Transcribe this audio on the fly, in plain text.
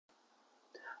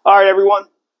All right, everyone.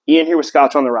 Ian here with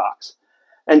Scotch on the Rocks.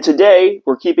 And today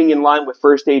we're keeping in line with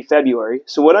First Aid February.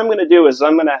 So what I'm going to do is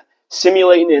I'm going to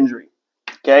simulate an injury.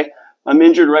 Okay? I'm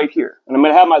injured right here. And I'm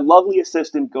going to have my lovely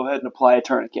assistant go ahead and apply a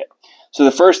tourniquet. So the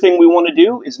first thing we want to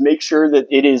do is make sure that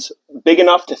it is big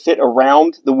enough to fit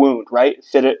around the wound, right?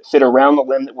 Fit around the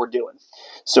limb that we're doing.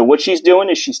 So what she's doing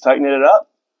is she's tightening it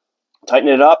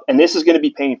up, and this is going to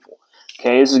be painful.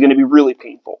 Okay? This is going to be really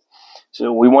painful.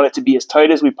 So we want it to be as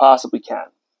tight as we possibly can.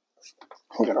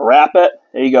 We're going to wrap it.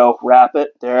 There you go. Wrap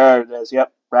it. There it is.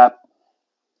 Yep. Wrap.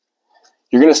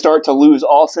 You're going to start to lose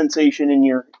all sensation in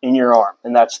your arm,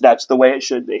 and that's the way it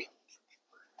should be.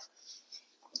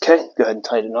 Okay. Go ahead and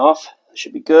tighten off. That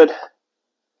should be good.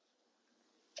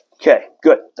 Okay.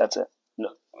 Good. That's it.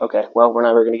 No. Okay. Well, we're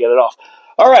never going to get it off.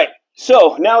 All right.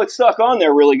 So now it's stuck on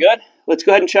there really good. Let's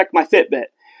go ahead and check my Fitbit.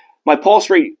 My pulse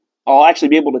rate, I'll actually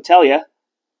be able to tell you.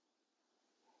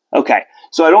 Okay.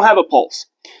 So I don't have a pulse.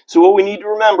 So what we need to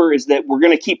remember is that we're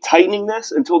going to keep tightening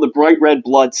this until the bright red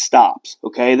blood stops,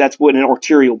 okay? That's what an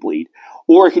arterial bleed.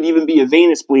 Or it could even be a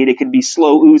venous bleed. It could be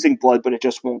slow oozing blood, but it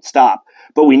just won't stop.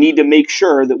 But we need to make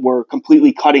sure that we're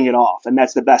completely cutting it off, and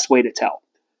that's the best way to tell.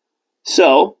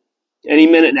 So, any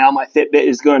minute now, my Fitbit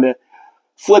is going to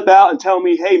flip out and tell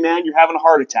me, hey, man, you're having a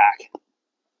heart attack.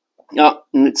 Yep,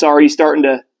 and it's already starting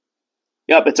to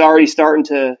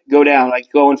go down,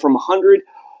 like going from 100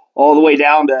 all the way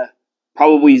down to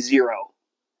probably 0.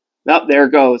 Nope, there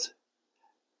it goes.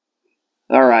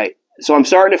 All right. So I'm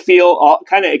starting to feel, I'll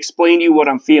kind of explain to you what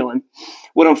I'm feeling.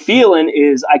 What I'm feeling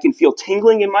is I can feel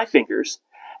tingling in my fingers,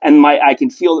 and I can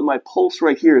feel that my pulse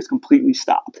right here is completely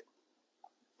stopped.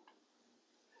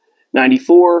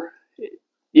 94.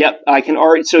 Yep, I can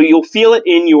already, so you'll feel it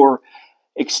in your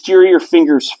exterior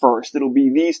fingers first. It'll be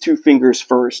these two fingers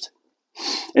first.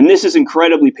 And this is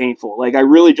incredibly painful. Like, I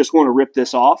really just want to rip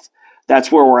this off. That's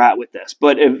where we're at with this.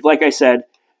 But if, like I said,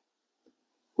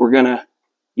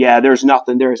 there's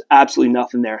nothing. There is absolutely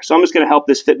nothing there. So I'm just going to help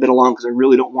this Fitbit along because I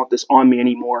really don't want this on me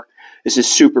anymore. This is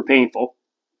super painful.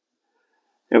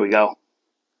 There we go.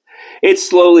 It's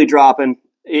slowly dropping.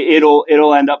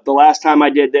 It'll end up, the last time I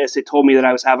did this, it told me that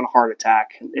I was having a heart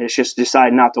attack. It's just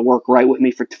decided not to work right with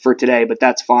me for today, but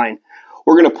that's fine.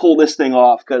 We're going to pull this thing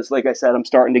off because, like I said, I'm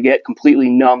starting to get completely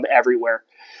numb everywhere.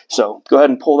 So go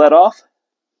ahead and pull that off.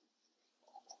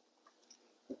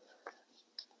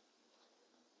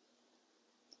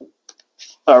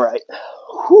 All right.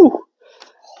 Whew.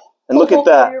 And look at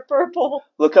that. You're purple.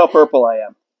 Look how purple I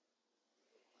am.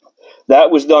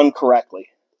 That was done correctly.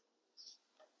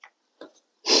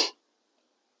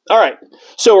 All right.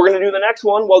 So we're going to do the next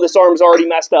one. Well, this arm's already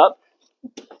messed up.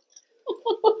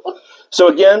 So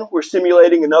again, we're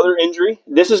simulating another injury.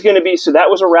 This is going to be, so that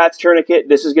was a rat's tourniquet.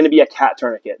 This is going to be a cat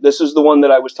tourniquet. This is the one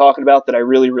that I was talking about that I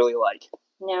really, really like.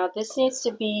 Now, this needs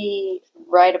to be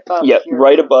right above. Yep,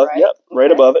 right above. Right? Yep, right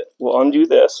Okay. above it. We'll undo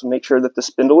this. Make sure that the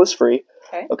spindle is free.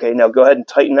 Okay. Okay, now go ahead and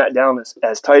tighten that down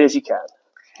as tight as you can.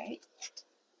 Okay.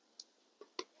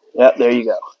 Yep, there you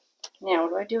go. Now,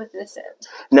 what do I do with this end?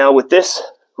 Now with this,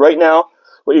 right now,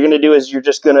 what you're going to do is you're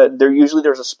just going to,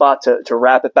 there's a spot to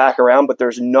wrap it back around, but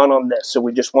there's none on this. So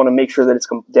we just want to make sure that it's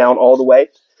down all the way.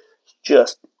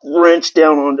 Just wrench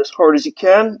down on it as hard as you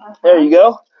can. There you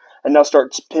go. And now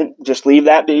start spin. Just leave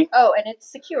that be. Oh, and it's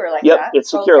secure like that. Yep,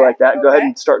 it's secure like that. Go ahead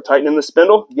and start tightening the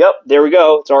spindle. Yep, there we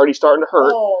go. It's already starting to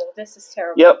hurt. Oh, this is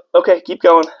terrible. Yep, okay, keep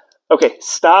going. Okay,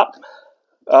 stop.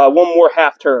 One more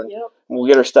half turn. Yep. We'll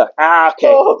get her stuck. Okay.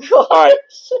 Oh, gosh. All right,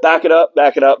 back it up,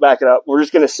 back it up, back it up. We're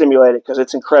just going to simulate it because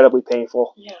it's incredibly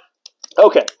painful. Yeah.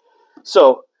 Okay,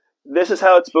 so this is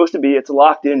how it's supposed to be. It's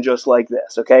locked in just like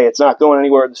this, okay? It's not going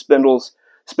anywhere. The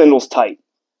spindle's tight.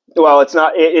 Well, it's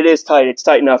not. It is tight. It's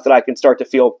tight enough that I can start to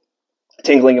feel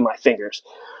tingling in my fingers.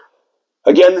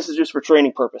 Again, this is just for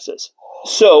training purposes.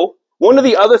 So one of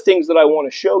the other things that I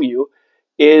want to show you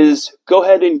is go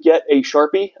ahead and get a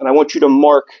Sharpie, and I want you to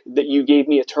mark that you gave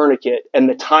me a tourniquet and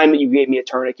the time that you gave me a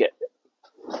tourniquet.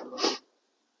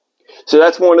 So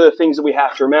that's one of the things that we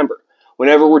have to remember.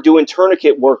 Whenever we're doing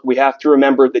tourniquet work, we have to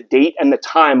remember the date and the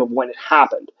time of when it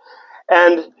happened.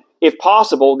 And if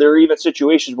possible, there are even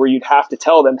situations where you'd have to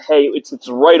tell them, hey, it's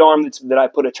the right arm that I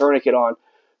put a tourniquet on.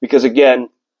 Because again,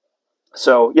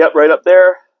 so, yep, right up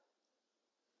there.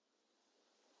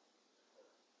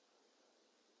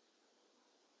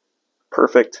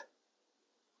 Perfect.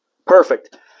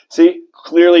 Perfect. See,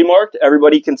 clearly marked.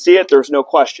 Everybody can see it. There's no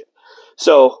question.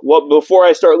 So before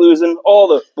I start losing all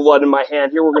the blood in my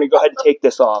hand here, we're going to go ahead and take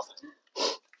this off.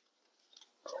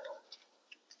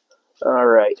 All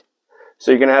right.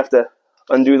 So you're going to have to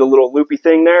undo the little loopy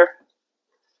thing there.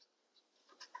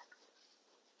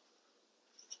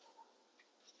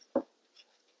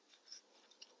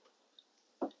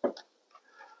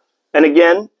 And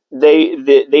again,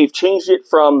 they've changed it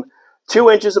from 2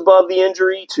 inches above the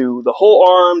injury to the whole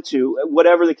arm to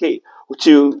whatever the case,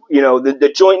 to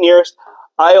the joint nearest.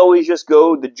 I always just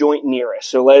go the joint nearest.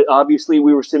 So obviously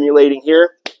we were simulating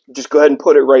here. Just go ahead and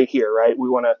put it right here, right? We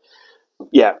want to,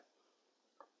 yeah.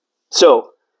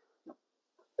 So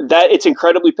that it's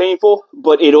incredibly painful,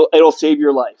 but it'll save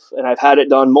your life. And I've had it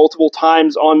done multiple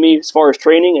times on me as far as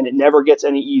training, and it never gets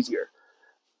any easier.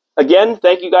 Again,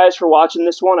 thank you guys for watching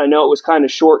this one. I know it was kind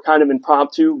of short, kind of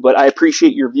impromptu, but I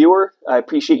appreciate your viewer. I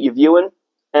appreciate you viewing.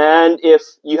 And if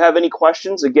you have any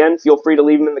questions, again, feel free to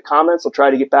leave them in the comments. I'll try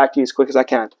to get back to you as quick as I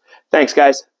can. Thanks,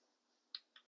 guys.